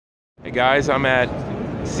Hey guys, I'm at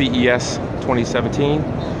CES 2017.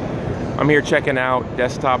 I'm here checking out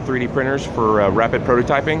desktop 3D printers for rapid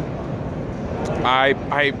prototyping.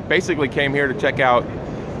 I basically came here to check out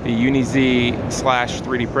the Uniz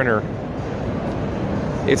 /3D printer.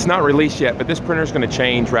 It's not released yet, but this printer is going to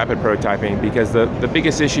change rapid prototyping because the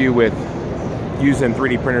biggest issue with using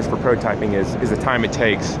 3D printers for prototyping is the time it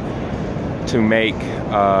takes to make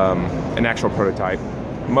an actual prototype.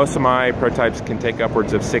 Most of my prototypes can take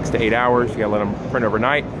upwards of 6 to 8 hours. You gotta let them print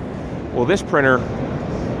overnight. Well, this printer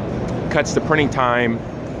cuts the printing time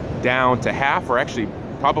down to half, or actually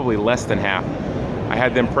probably less than half. I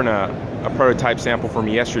had them print a prototype sample for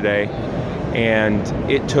me yesterday, and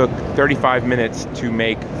it took 35 minutes to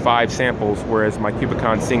make 5 samples, whereas my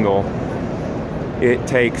Cubicon single, it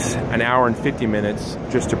takes an hour and 50 minutes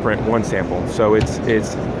just to print 1 sample. So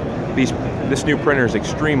this new printer is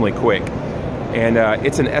extremely quick. And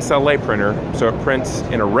it's an SLA printer, so it prints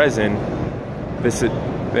in a resin.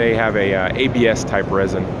 They have a ABS type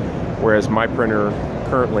resin, whereas my printer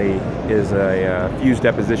currently is a fused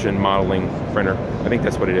deposition modeling printer. I think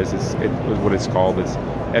that's what it is. It's what it's called. It's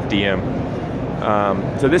FDM.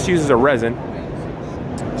 So this uses a resin.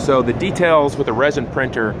 So the details with a resin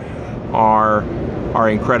printer are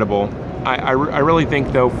incredible. I really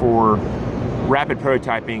think though, for rapid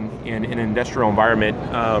prototyping in an industrial environment,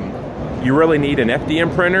 you really need an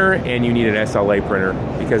FDM printer and you need an SLA printer,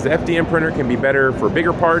 because the FDM printer can be better for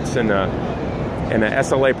bigger parts and an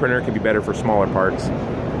SLA printer can be better for smaller parts.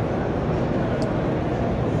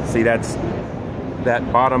 See,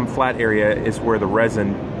 that bottom flat area is where the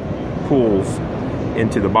resin pools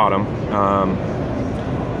into the bottom.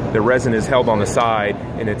 The resin is held on the side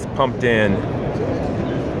and it's pumped in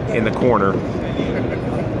the corner.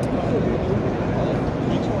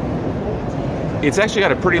 It's actually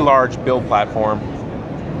got a pretty large build platform.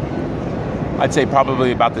 I'd say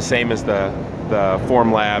probably about the same as the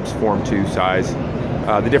Formlabs Form 2 size.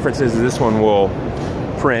 The difference is this one will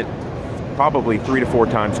print probably 3 to 4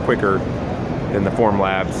 times quicker than the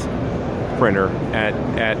Formlabs printer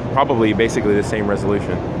at probably basically the same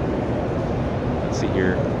resolution. Let's see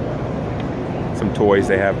here, some toys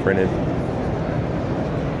they have printed.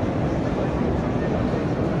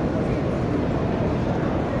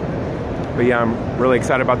 But yeah, I'm really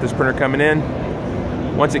excited about this printer coming in.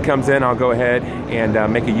 Once it comes in, I'll go ahead and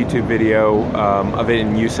make a YouTube video of it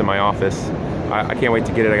in use in my office. I can't wait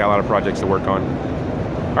to get it. I got a lot of projects to work on.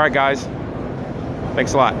 All right, guys.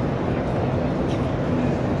 Thanks a lot.